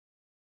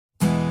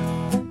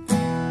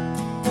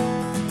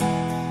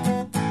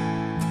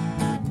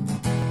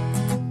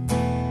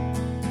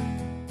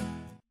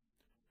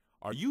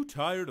Are you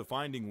tired of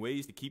finding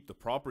ways to keep the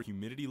proper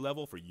humidity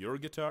level for your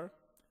guitar?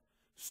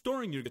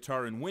 Storing your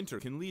guitar in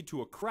winter can lead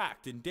to a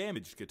cracked and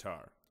damaged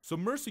guitar.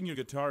 Submersing your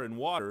guitar in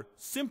water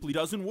simply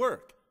doesn't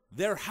work.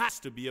 There has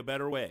to be a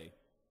better way.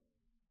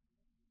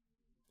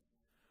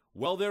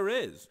 Well, there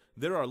is.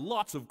 There are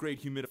lots of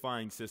great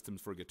humidifying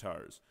systems for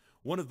guitars.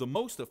 One of the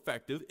most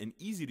effective and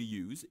easy to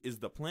use is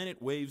the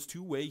Planet Waves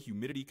two-way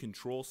humidity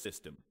control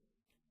system.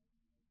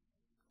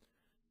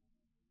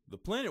 The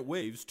Planet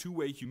Waves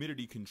two-way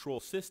humidity control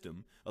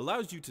system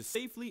allows you to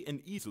safely and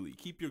easily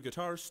keep your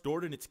guitar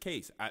stored in its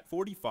case at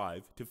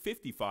 45 to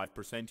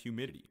 55%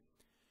 humidity.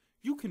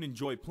 You can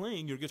enjoy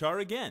playing your guitar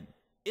again.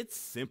 It's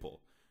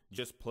simple.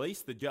 Just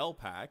place the gel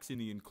packs in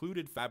the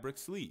included fabric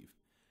sleeve.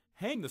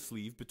 Hang the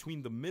sleeve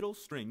between the middle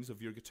strings of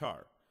your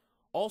guitar.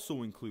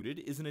 Also included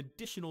is an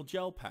additional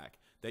gel pack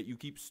that you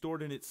keep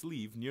stored in its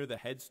sleeve near the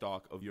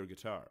headstock of your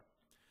guitar.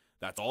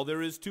 That's all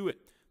there is to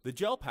it. The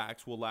gel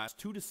packs will last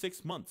 2 to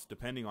 6 months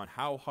depending on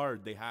how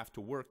hard they have to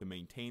work to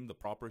maintain the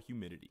proper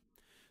humidity.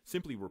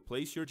 Simply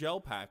replace your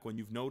gel pack when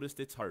you've noticed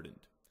it's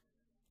hardened.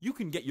 You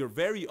can get your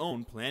very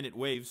own Planet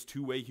Waves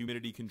two-way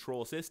humidity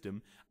control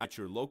system at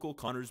your local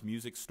Connors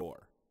Music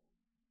store.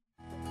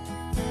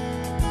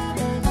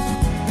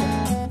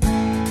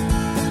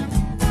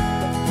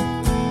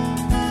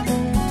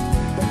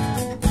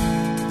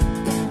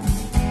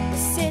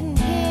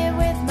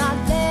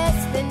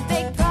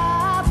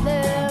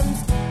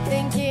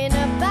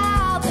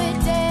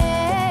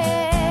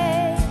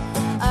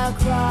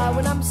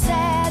 When I'm sad